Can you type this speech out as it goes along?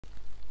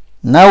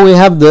Now we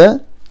have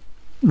the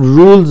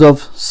rules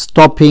of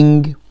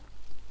stopping,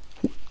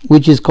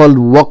 which is called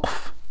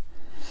waqf.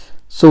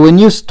 So when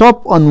you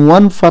stop on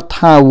one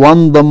fatha,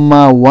 one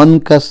dhamma, one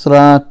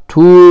kasra,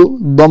 two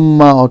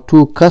dhamma or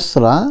two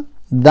kasra,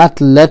 that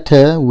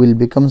letter will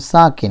become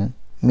sakin,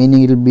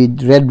 meaning it will be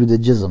read with a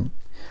jazm.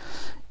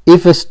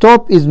 If a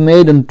stop is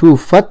made on two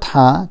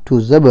fatha,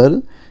 two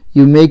zabar,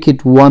 you make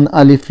it one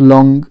alif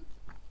long.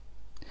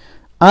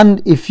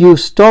 And if you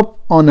stop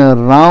on a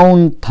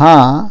round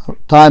ta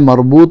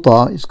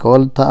marbuta, it's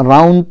called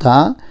round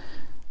ta,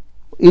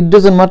 it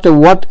doesn't matter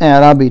what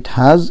i'rab it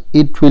has,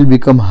 it will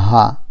become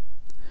ha.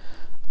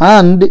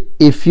 And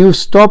if you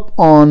stop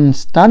on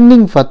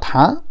standing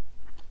fatha,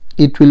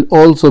 it will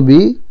also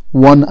be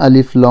one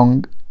alif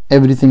long.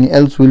 Everything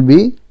else will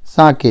be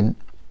sakin.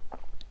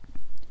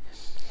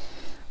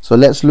 So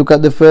let's look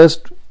at the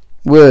first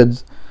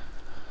words.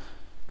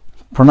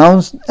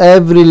 Pronounce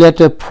every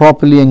letter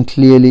properly and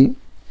clearly.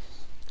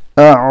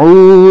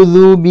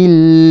 أعوذ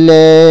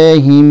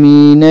بالله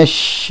من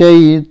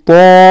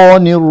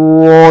الشيطان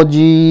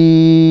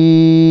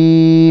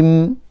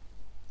الرجيم.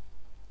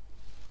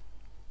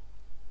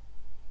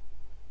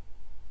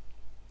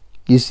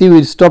 You see,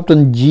 we stopped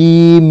on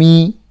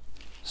jimi,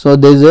 so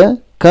there's a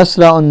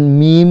kasra on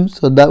mim,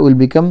 so that will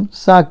become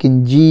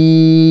sakin.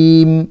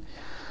 Jim.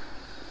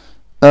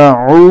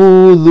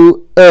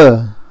 A'udhu.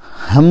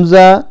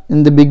 Hamza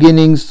in the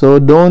beginning, so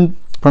don't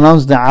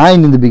pronounce the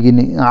ayn in the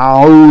beginning.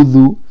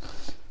 A'udhu.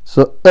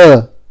 So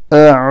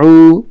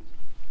a'u.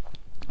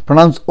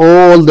 Pronounce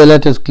all the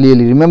letters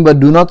clearly. Remember,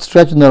 do not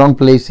stretch in the wrong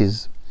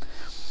places.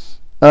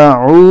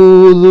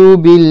 أعوذ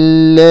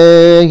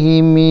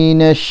بالله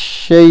من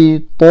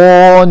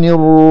الشيطان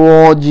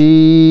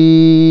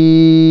الرجيم.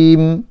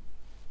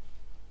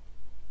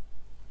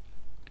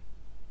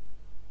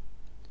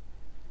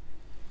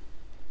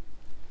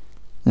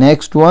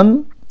 Next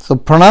one. So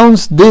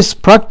pronounce this,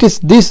 practice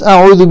this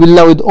أعوذ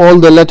بالله with all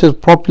the letters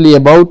properly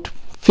about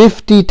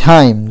 50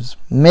 times.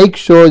 Make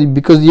sure,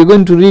 because you're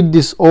going to read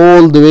this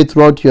all the way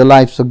throughout your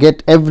life, so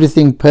get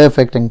everything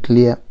perfect and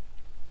clear.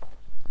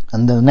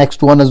 And the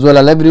next one as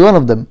well, every one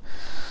of them.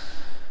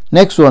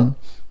 Next one.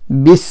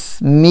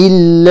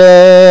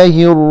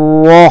 Bismillahir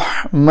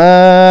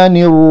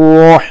Rahmanir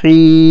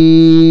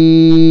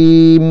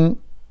Rahim.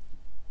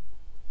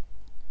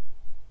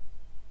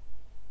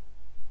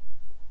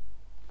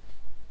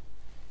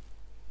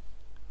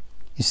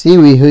 You see,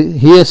 we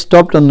here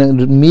stopped on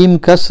the mim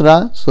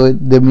kasra, so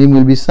the mim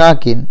will be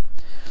sakin.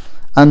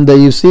 And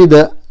you see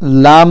the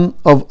lam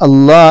of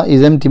Allah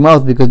is empty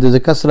mouth because there's a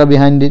kasra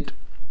behind it.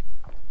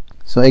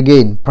 So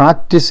again,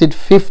 practice it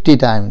 50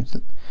 times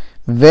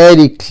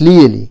very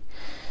clearly.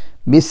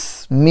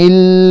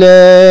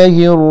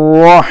 Bismillahir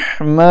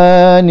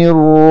Rahmanir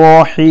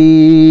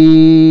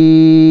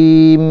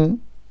Rahim.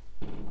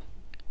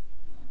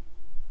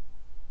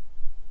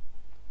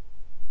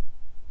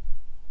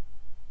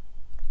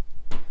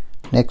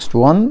 Next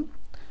one.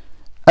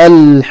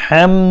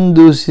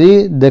 Alhamdu.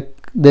 See,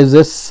 there's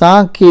a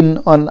sakin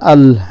on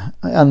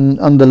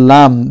on the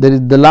lam.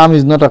 The lam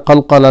is not a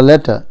qalqala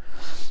letter.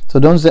 So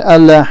don't say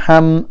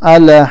alhamdu.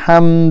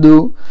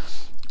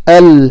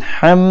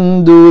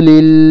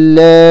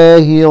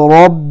 Alhamdulillahi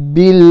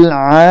Rabbil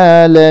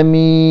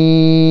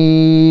Alameen.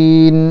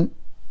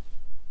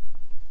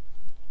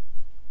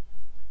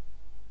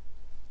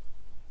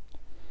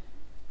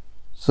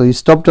 So you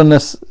stopped on a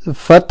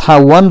fatha,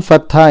 one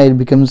fatha, it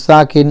becomes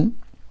sakin.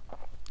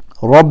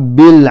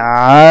 Rabbil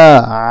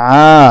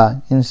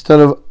a instead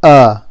of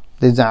a.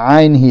 There's a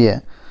ayn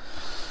here.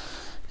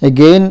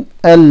 Again,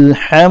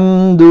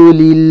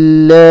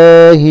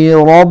 Alhamdulillahi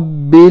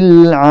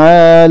Rabbil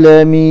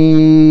Alameen.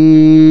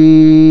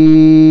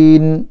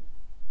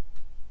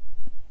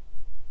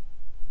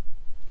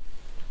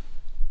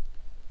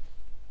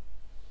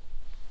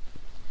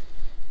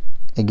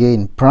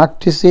 Again,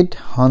 practice it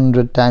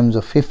 100 times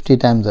or 50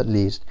 times at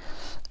least.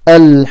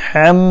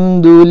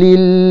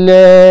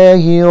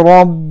 Alhamdulillahi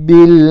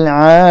Rabbil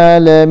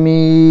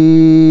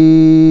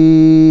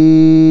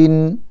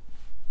Alameen.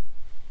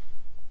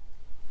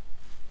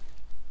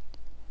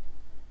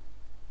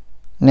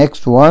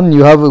 Next one,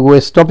 we're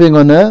stopping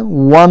on a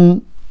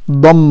one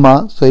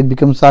dhamma, so it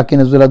becomes sakin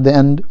as well at the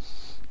end.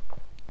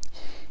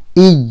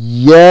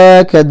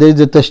 Iyyaka, there is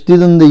a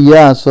tashdid on the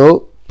ya,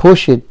 so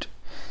push it.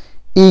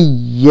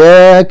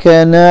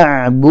 Iyyaka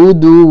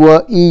na'budu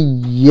wa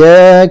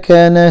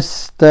iyyaka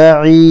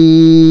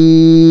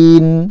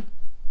nasta'een.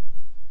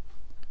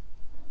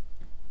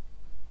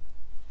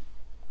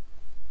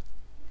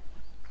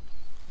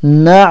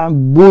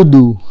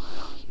 Na'budu.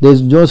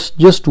 There's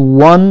just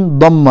one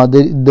dhamma.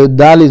 The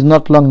dal is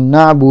not long.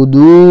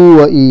 Na'budu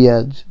wa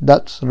iyyaj.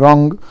 That's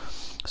wrong.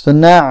 So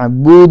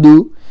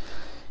na'budu.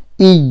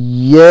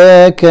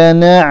 Iyyaka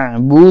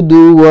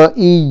na'budu wa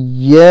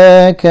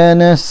iyyaka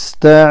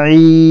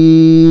nasta'een.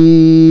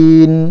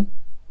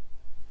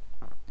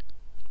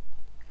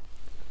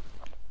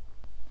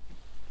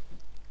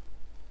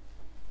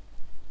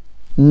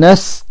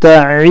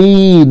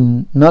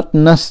 Nasta'een, not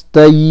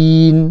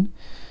nasta'een.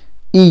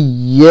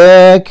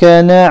 إياك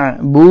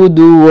نعبد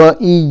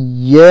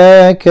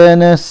وإياك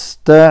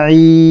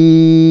نستعين.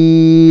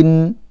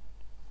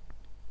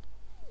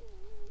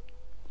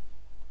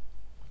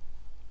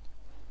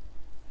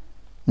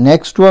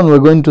 Next one, we're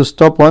going to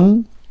stop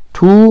on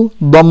 2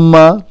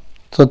 dhamma.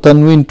 So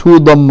tanween 2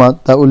 dhamma,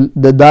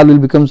 the dal will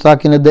become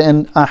sakin at the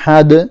end.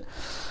 Ahad.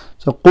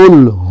 So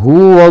qul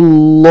huwa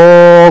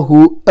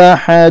Allahu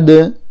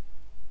ahad.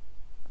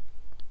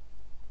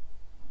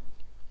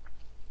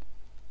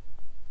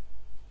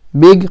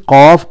 Big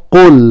qaf,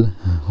 qul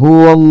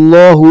huwa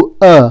Allahu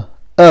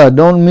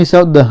don't miss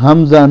out the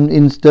hamza, and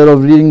instead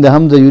of reading the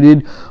hamza you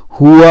read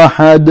huwa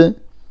had.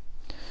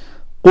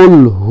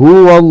 قل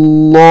هو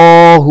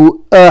الله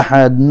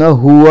أحد. No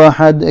هو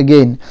أحد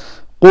again.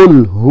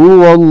 قل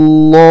هو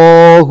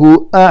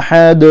الله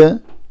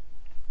أحد.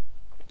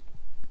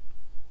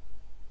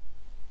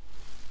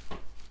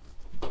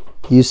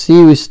 You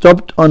see, we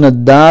stopped on a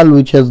dal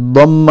which has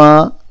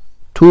dhamma,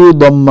 2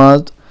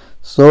 dhammas,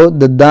 so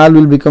the dal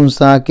will become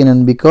sakin,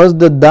 and because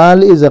the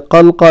dal is a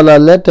qalqala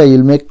letter,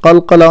 you'll make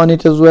qalqala on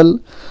it as well.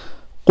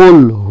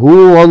 قل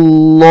هو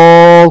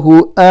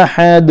الله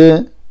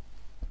أحد.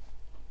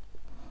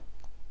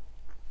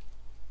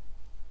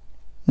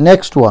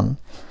 Next one,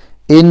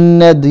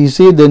 inna, you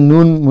see the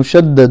noon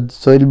mushaddad,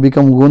 so it will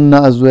become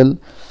gunna as well,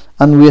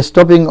 and we are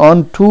stopping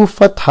on 2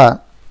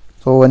 fatha.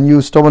 So when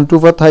you stop on 2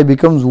 fatha, it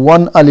becomes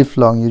 1 alif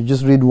long. You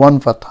just read 1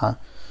 fatha.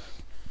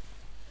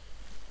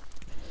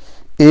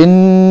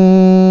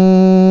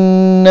 Inna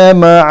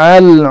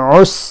ma'al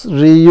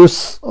usri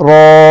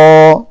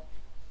yusra.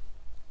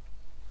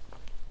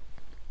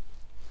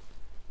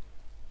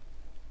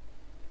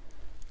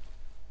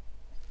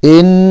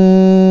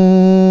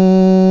 Inna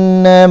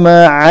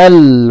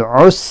ma'al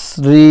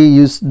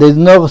usri, there's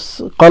no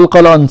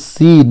qalqala on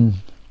seen.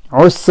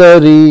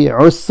 Usri,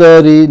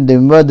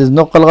 there's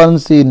no qalqala on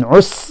seen.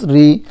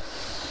 Usri.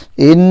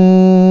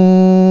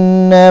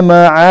 Inna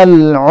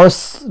ma'al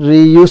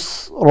usri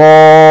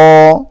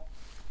yusra.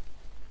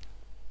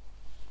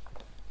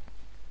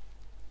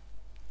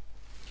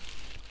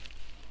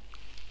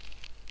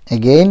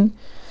 Again.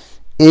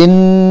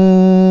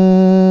 Inna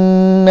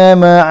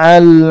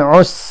ma'al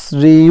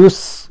usri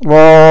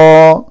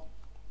yusra.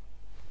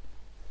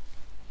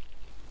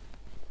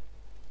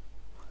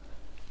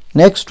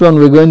 Next one,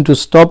 we're going to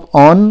stop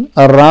on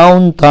a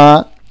round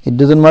ta. It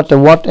doesn't matter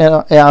what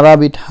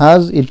Arab it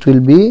has, it will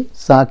be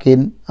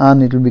sakin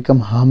and it will become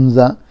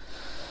hamza.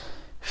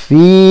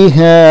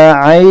 Fiha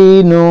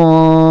aynun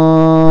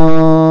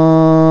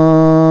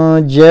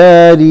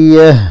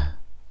jariyah.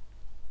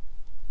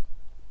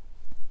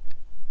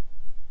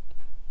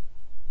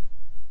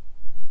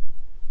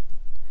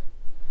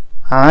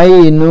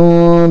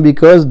 Ainu,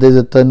 because there's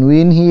a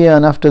tanween here,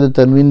 and after the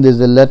tanween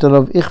there's a letter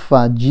of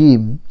ikhfa,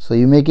 jim, so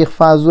you make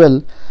ikhfa as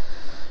well.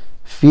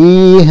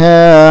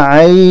 Fiha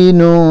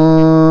aynun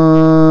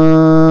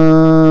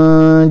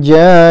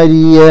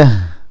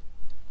jariyah.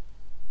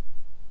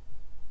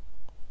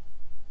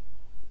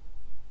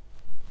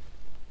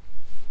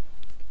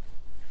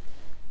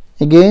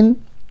 Again,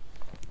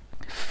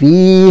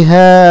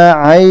 fiha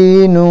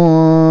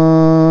aynun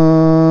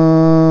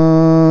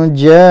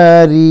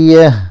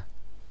jariyah.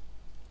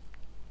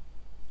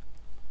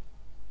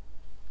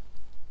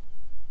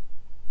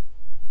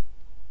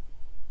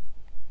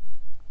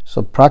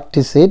 So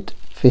practice it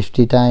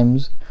 50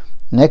 times.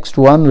 Next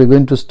one, we're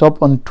going to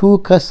stop on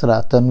 2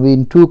 kasra,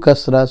 tanween 2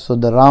 kasra, so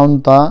the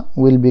round ta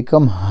will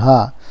become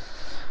ha.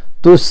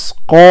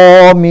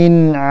 Tusqa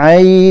min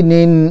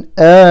aynin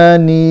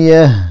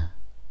aniyah.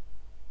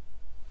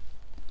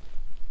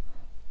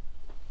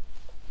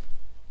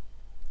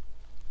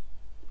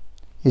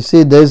 You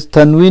see, there's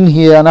tanween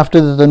here, and after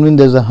the tanween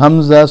there's a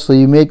hamza, so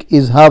you make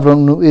izhar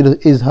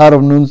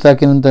of noon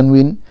sakin and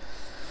tanween.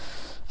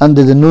 And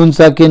there's a noon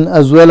sakin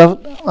as well,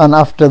 and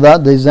after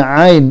that there is a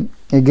ayn.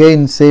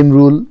 Again, same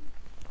rule.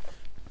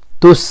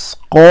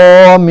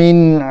 Tusqa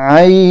min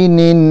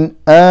aynin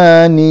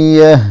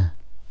aniyah.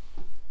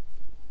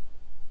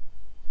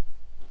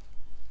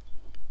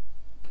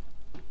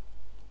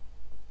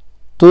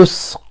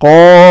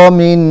 Tusqa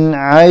min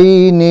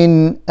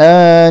aynin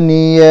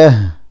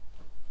aniyah.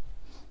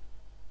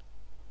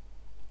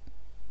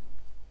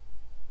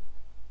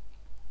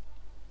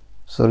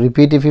 So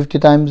repeat it 50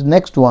 times.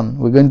 Next one,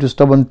 we're going to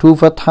stop on 2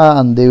 fatha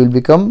and they will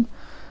become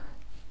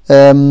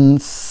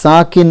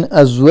sakin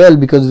as well,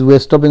 because we're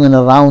stopping on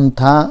a round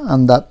ta,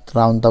 and that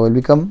round ta will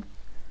become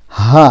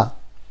ha.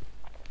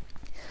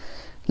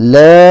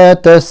 La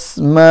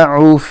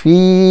tasma'u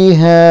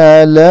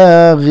fiha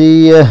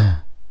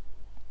laghiyah.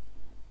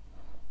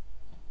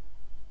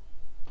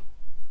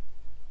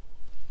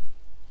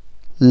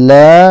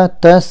 La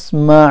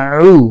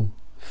tasma'u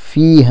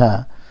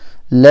fiha.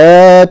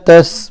 La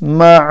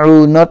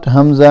tasma'u, not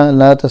hamza.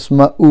 La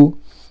tasma'u.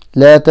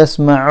 La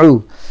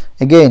tasma'u.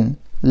 Again.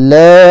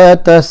 La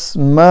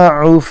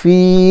tasma'u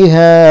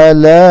fiha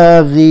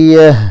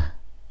laghiyah.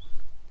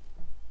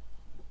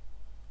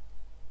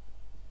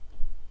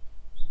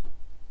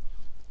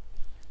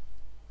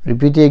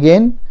 Repeat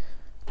again.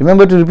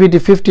 Remember to repeat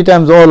it 50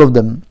 times, all of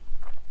them.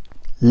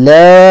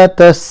 لا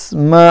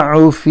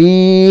تسمع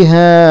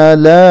فيها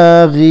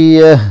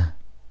لاغية.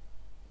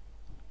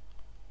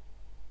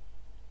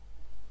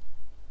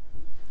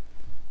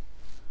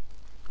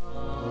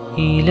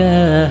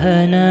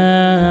 إلهنا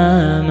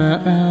ما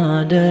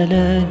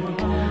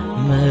أعدلك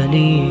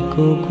مليك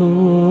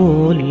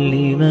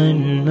كل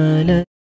من ملك.